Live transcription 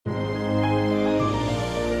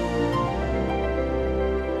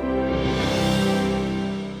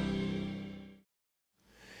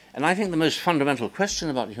And I think the most fundamental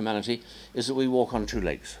question about humanity is that we walk on two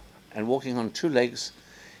legs. And walking on two legs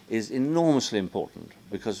is enormously important,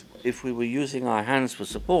 because if we were using our hands for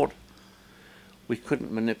support, we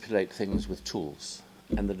couldn't manipulate things with tools.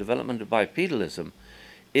 And the development of bipedalism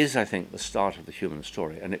is, I think, the start of the human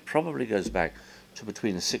story. And it probably goes back to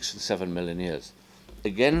between 6 and 7 million years.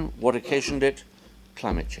 Again, what occasioned it?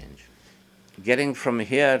 Climate change. Getting from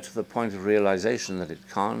here to the point of realization that it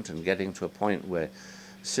can't, and getting to a point where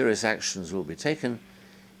serious actions will be taken,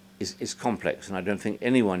 is complex, and I don't think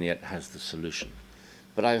anyone yet has the solution.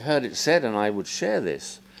 But I've heard it said, and I would share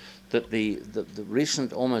this, that the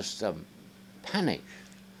recent almost panic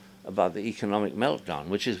about the economic meltdown,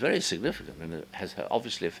 which is very significant and it has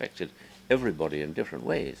obviously affected everybody in different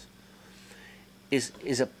ways,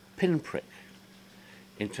 is a pinprick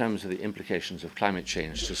in terms of the implications of climate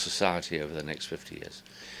change to society over the next 50 years.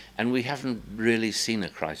 And we haven't really seen a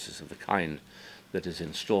crisis of the kind that is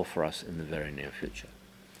in store for us in the very near future.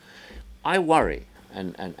 I worry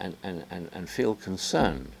and feel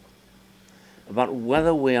concerned about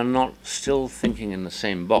whether we are not still thinking in the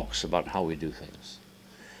same box about how we do things.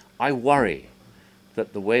 I worry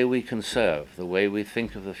that the way we conserve, the way we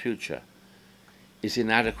think of the future, is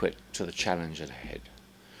inadequate to the challenge ahead.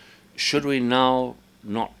 Should we now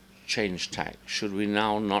not change tack? Should we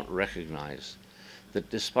now not recognize that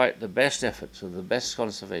despite the best efforts of the best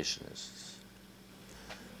conservationists,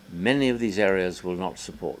 many of these areas will not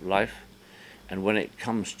support life, and when it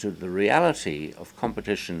comes to the reality of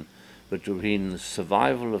competition between the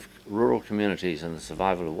survival of rural communities and the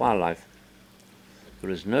survival of wildlife, there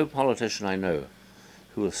is no politician I know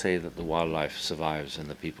who will say that the wildlife survives and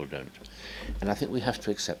the people don't. And I think we have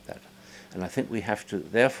to accept that. And I think we have to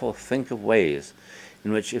therefore think of ways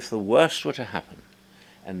in which, if the worst were to happen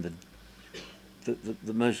and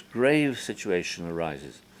the most grave situation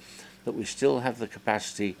arises, that we still have the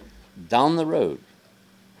capacity down the road,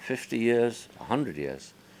 50 years, 100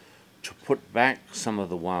 years, to put back some of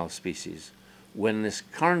the wild species when this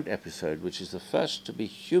current episode, which is the first to be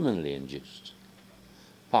humanly induced,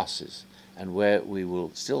 passes, and where we will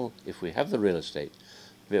still, if we have the real estate,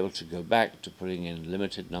 be able to go back to putting in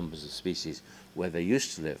limited numbers of species where they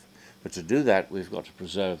used to live. But to do that, we've got to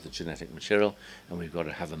preserve the genetic material, and we've got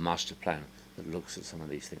to have a master plan that looks at some of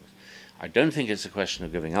these things. I don't think it's a question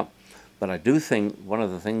of giving up, but I do think one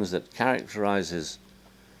of the things that characterizes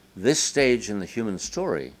this stage in the human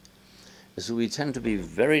story is that we tend to be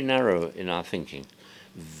very narrow in our thinking.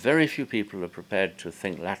 Very few people are prepared to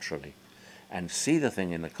think laterally and see the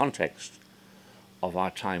thing in the context of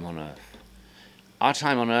our time on Earth. Our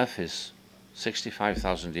time on Earth is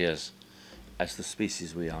 65,000 years as the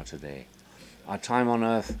species we are today. Our time on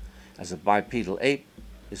Earth as a bipedal ape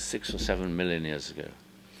is 6 or 7 million years ago.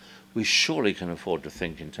 We surely can afford to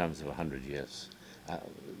think in terms of 100 years.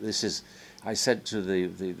 I said to the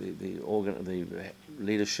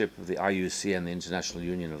leadership of the IUCN, the International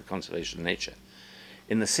Union of Conservation of Nature,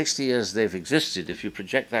 in the 60 years they've existed, if you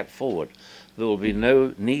project that forward, there will be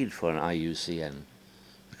no need for an IUCN,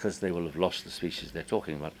 because they will have lost the species they're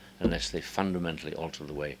talking about unless they fundamentally alter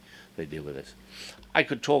the way they deal with it. I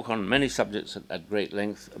could talk on many subjects at great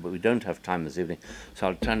length, but we don't have time this evening, so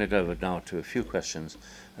I'll turn it over now to a few questions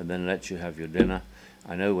and then let you have your dinner.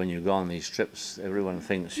 I know when you go on these trips, everyone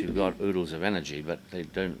thinks you've got oodles of energy, but they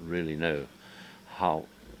don't really know how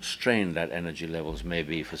strained that energy levels may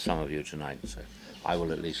be for some of you tonight, so I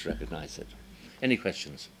will at least recognize it. Any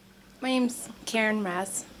questions? My name's Karen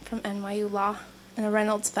Raz from NYU Law and a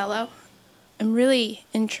Reynolds Fellow. I'm really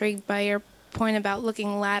intrigued by your point about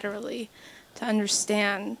looking laterally to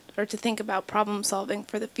understand or to think about problem solving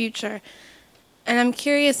for the future. And I'm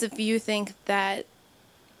curious if you think that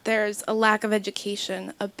there's a lack of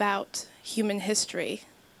education about human history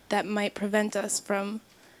that might prevent us from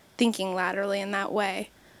thinking laterally in that way.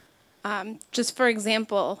 Just for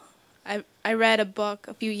example, I read a book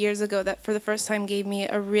a few years ago that for the first time gave me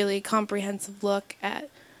a really comprehensive look at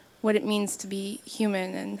what it means to be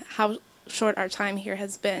human and how short our time here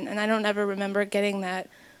has been. And I don't ever remember getting that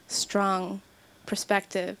strong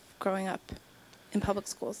perspective growing up in public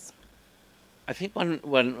schools. I think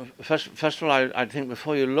first of all, I think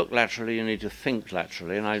before you look laterally, you need to think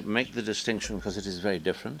laterally, and I make the distinction because it is very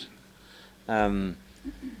different. I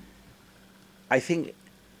think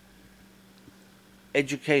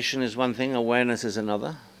education is one thing, awareness is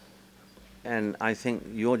another, and I think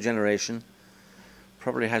your generation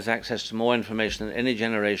probably has access to more information than any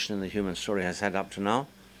generation in the human story has had up to now.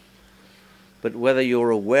 But whether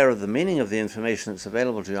you're aware of the meaning of the information that's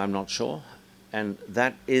available to you, I'm not sure. And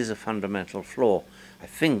that is a fundamental flaw, I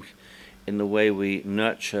think, in the way we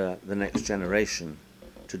nurture the next generation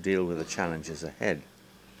to deal with the challenges ahead.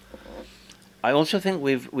 I also think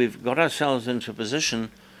we've got ourselves into a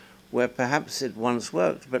position where perhaps it once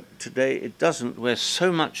worked, but today it doesn't, where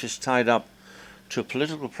so much is tied up to a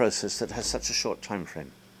political process that has such a short time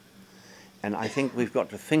frame. And I think we've got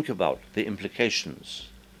to think about the implications.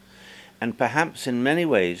 And perhaps in many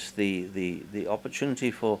ways the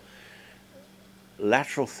opportunity for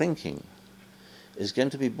lateral thinking is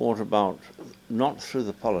going to be brought about not through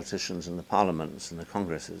the politicians and the parliaments and the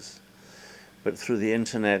congresses, but through the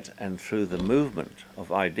internet and through the movement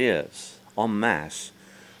of ideas en masse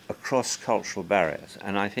across cultural barriers.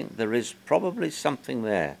 And I think there is probably something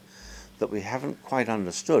there that we haven't quite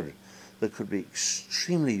understood that could be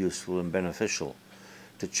extremely useful and beneficial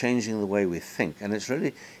to changing the way we think. And it's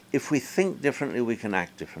really, if we think differently, we can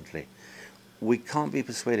act differently. We can't be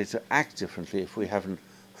persuaded to act differently if we haven't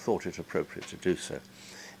thought it appropriate to do so.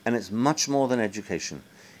 And it's much more than education.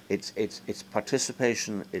 It's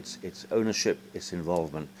participation, it's ownership, it's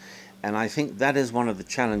involvement. And I think that is one of the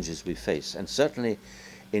challenges we face. And certainly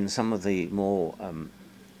in some of the more,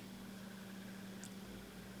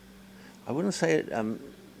 I wouldn't say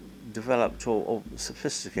developed or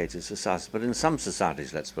sophisticated societies, but in some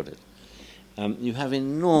societies, let's put it, you have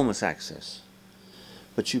enormous access,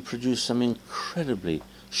 but you produce some incredibly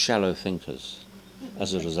shallow thinkers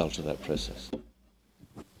as a result of that process.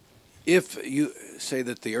 If you say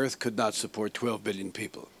that the Earth could not support 12 billion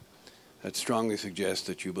people, that strongly suggests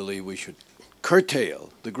that you believe we should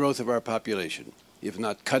curtail the growth of our population, if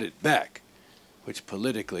not cut it back, which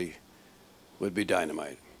politically would be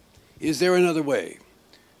dynamite. Is there another way?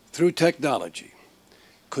 Through technology,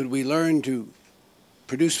 could we learn to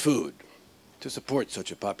produce food to support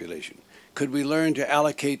such a population? Could we learn to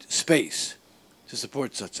allocate space to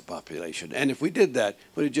support such a population? And if we did that,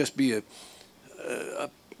 would it just be a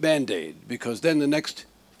Band-Aid? Because then the next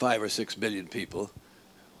 5 or 6 billion people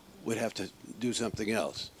would have to do something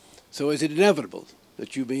else. So is it inevitable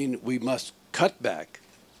that you mean we must cut back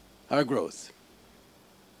our growth?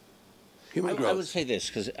 Human growth. I would say this,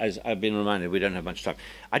 because as I've been reminded, we don't have much time.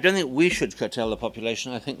 I don't think we should curtail the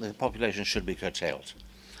population. I think the population should be curtailed.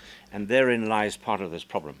 And therein lies part of this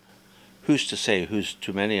problem. Who's to say who's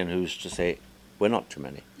too many and who's to say we're not too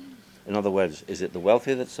many? In other words, is it the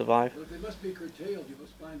wealthy that survive? Well, if they must be curtailed, you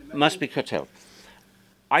must find a must be curtailed.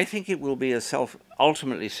 I think it will be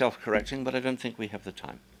ultimately self-correcting, but I don't think we have the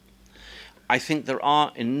time. I think there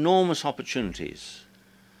are enormous opportunities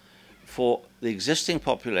for the existing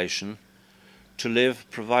population to live,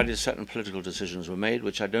 provided certain political decisions were made,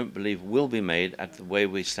 which I don't believe will be made at the way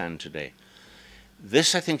we stand today.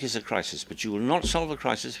 This, I think, is a crisis, but you will not solve the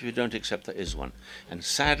crisis if you don't accept there is one. And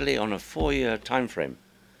sadly, on a 4-year time frame,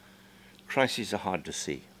 crises are hard to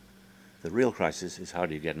see. The real crisis is how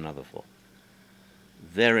do you get another 4?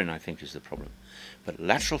 Therein, I think, is the problem. But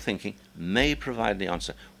lateral thinking may provide the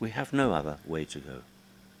answer. We have no other way to go.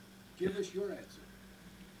 Give us your answer.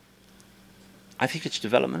 I think it's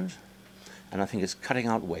development, and I think it's cutting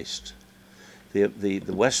out waste. The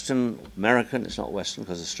Western American, it's not Western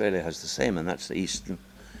because Australia has the same, and that's the Eastern.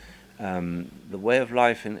 The way of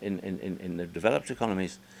life in the developed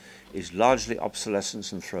economies is largely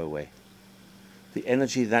obsolescence and throwaway. The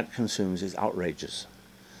energy that consumes is outrageous.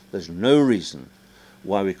 There's no reason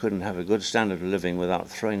why we couldn't have a good standard of living without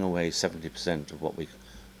throwing away 70% of what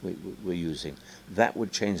we're using. That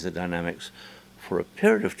would change the dynamics for a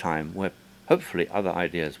period of time where hopefully other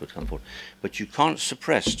ideas would come forward. But you can't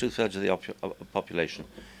suppress 2/3 of the population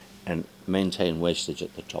and maintain wastage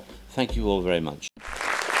at the top. Thank you all very much.